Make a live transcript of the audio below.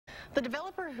The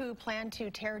developer who planned to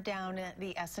tear down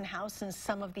the Essen Haus and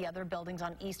some of the other buildings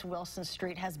on East Wilson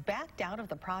Street has backed out of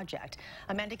the project.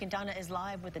 Amanda Quintana is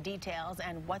live with the details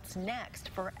and what's next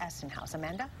for Essen Haus.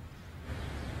 Amanda?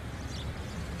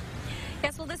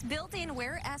 Yes, well, this building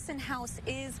where Essen Haus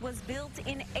was built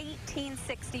in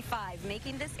 1865,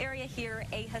 making this area here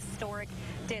a historic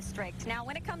district. Now,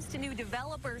 when it comes to new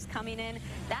developers coming in,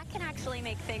 that can actually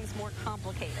make things more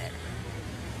complicated.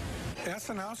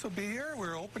 Essen Haus will be here.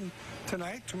 We're open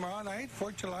tonight, tomorrow night, 4th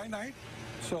of July night.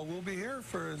 So we'll be here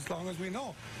for as long as we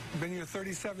know. We've been here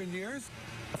 37 years,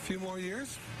 a few more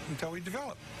years until we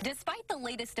develop. Despite the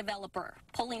latest developer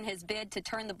pulling his bid to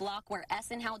turn the block where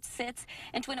Essen Haus sits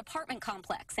into an apartment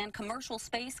complex and commercial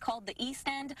space called the East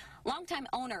End, longtime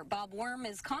owner Bob Worm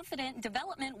is confident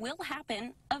development will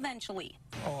happen eventually.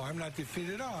 Oh, I'm not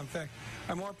defeated at all. In fact,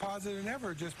 I'm more positive than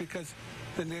ever just because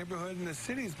the neighborhood and the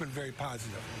city has been very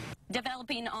positive.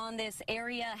 Developing on this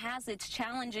area has its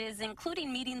challenges,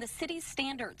 including meeting the city's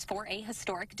standards for a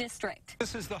historic district.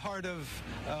 This is the heart of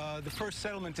the first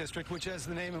settlement district, which, as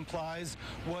the name implies,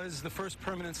 was the first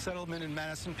permanent settlement in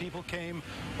Madison. People came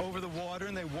over the water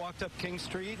and they walked up King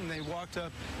Street and they walked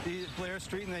up the Blair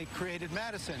Street and they created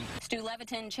Madison. Stu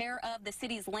Leviton, chair of the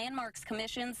city's Landmarks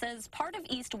Commission, says part of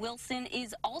East Wilson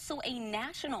is also a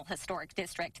national historic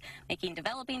district, making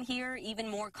developing here even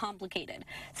more complicated.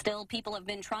 Still, people have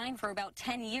been trying for about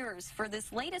 10 years for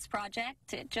this latest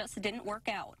project. It just didn't work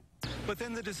out. But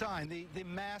then the design, the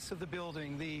mass of the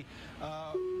building, the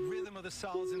rhythm of the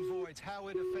solids and voids, how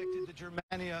it affected the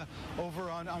Germania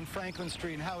over on Franklin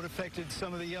Street and how it affected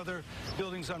some of the other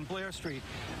buildings on Blair Street.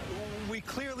 We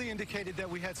clearly indicated that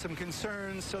we had some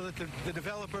concerns so that the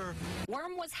developer...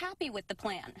 Worm was happy with the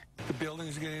plan. The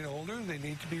building's getting older and they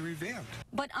need to be revamped.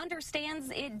 But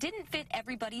understands it didn't fit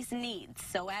everybody's needs.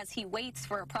 So as he waits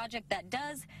for a project that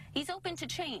does, he's open to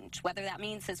change, whether that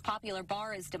means his popular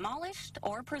bar is demolished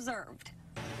or preserved.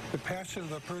 The passion of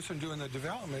the person doing the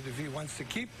development, if he wants to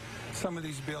keep some of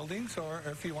these buildings or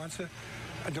if he wants to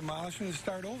demolish them and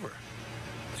start over.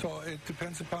 So it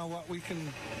depends upon what we can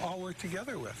all work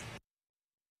together with.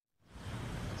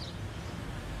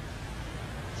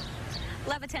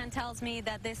 Levitan tells me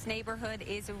that this neighborhood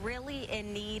is really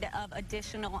in need of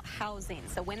additional housing.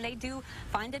 So when they do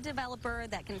find a developer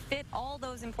that can fit all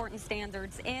those important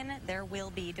standards in, there will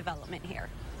be development here.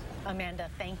 Amanda,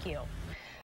 thank you.